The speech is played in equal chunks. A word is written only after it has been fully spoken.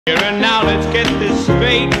And now let's get this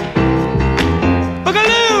straight.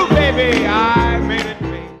 Boogaloo, baby, I made it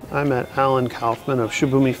big. I met Alan Kaufman of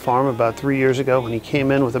Shibumii Farm about 3 years ago when he came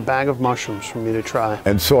in with a bag of mushrooms for me to try.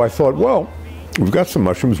 And so I thought, well, we've got some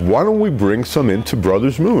mushrooms. Why don't we bring some into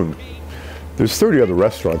Brothers Moon? There's 30 other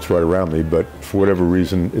restaurants right around me, but for whatever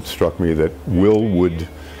reason, it struck me that Will would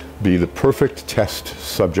be the perfect test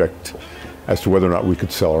subject as to whether or not we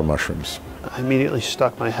could sell our mushrooms. I immediately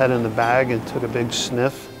stuck my head in the bag and took a big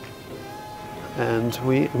sniff, and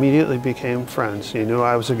we immediately became friends. He knew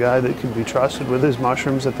I was a guy that could be trusted with his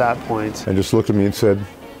mushrooms at that point. And just looked at me and said,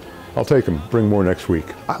 I'll take them, bring more next week.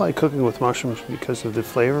 I like cooking with mushrooms because of the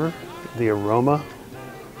flavor, the aroma.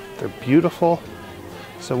 They're beautiful.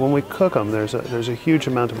 So when we cook them, there's a huge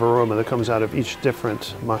amount of aroma that comes out of each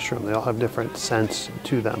different mushroom. They all have different scents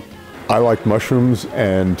to them. I like mushrooms,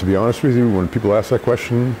 and to be honest with you, when people ask that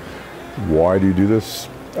question, why do you do this?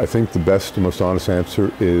 I think the best and most honest answer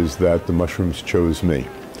is that the mushrooms chose me.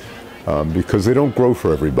 Because they don't grow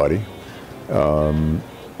for everybody.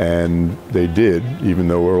 And they did, even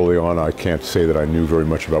though early on I can't say that I knew very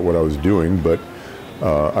much about what I was doing, but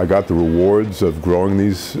I got the rewards of growing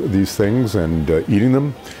these things and eating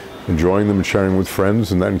them, enjoying them and sharing with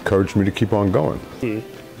friends, and that encouraged me to keep on going. We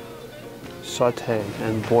saute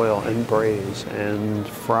and boil and braise and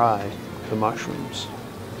fry the mushrooms.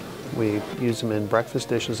 We use them in breakfast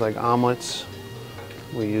dishes like omelets.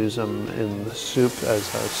 We use them in the soup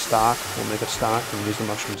as a stock. We'll make a stock and use the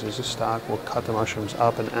mushrooms as a stock. We'll cut the mushrooms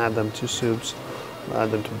up and add them to soups. We'll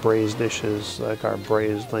add them to braised dishes like our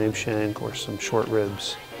braised lamb shank or some short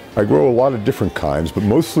ribs. I grow a lot of different kinds, but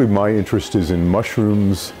mostly my interest is in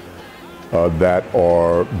mushrooms that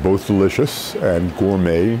are both delicious and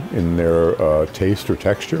gourmet in their taste or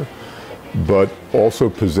texture, but also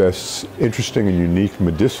possess interesting and unique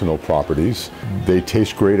medicinal properties. They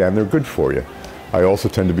taste great and they're good for you. I also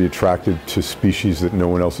tend to be attracted to species that no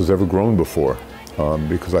one else has ever grown before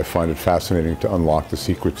because I find it fascinating to unlock the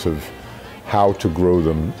secrets of how to grow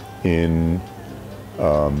them in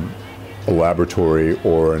a laboratory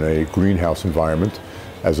or in a greenhouse environment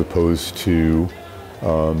as opposed to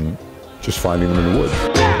just finding them in the woods.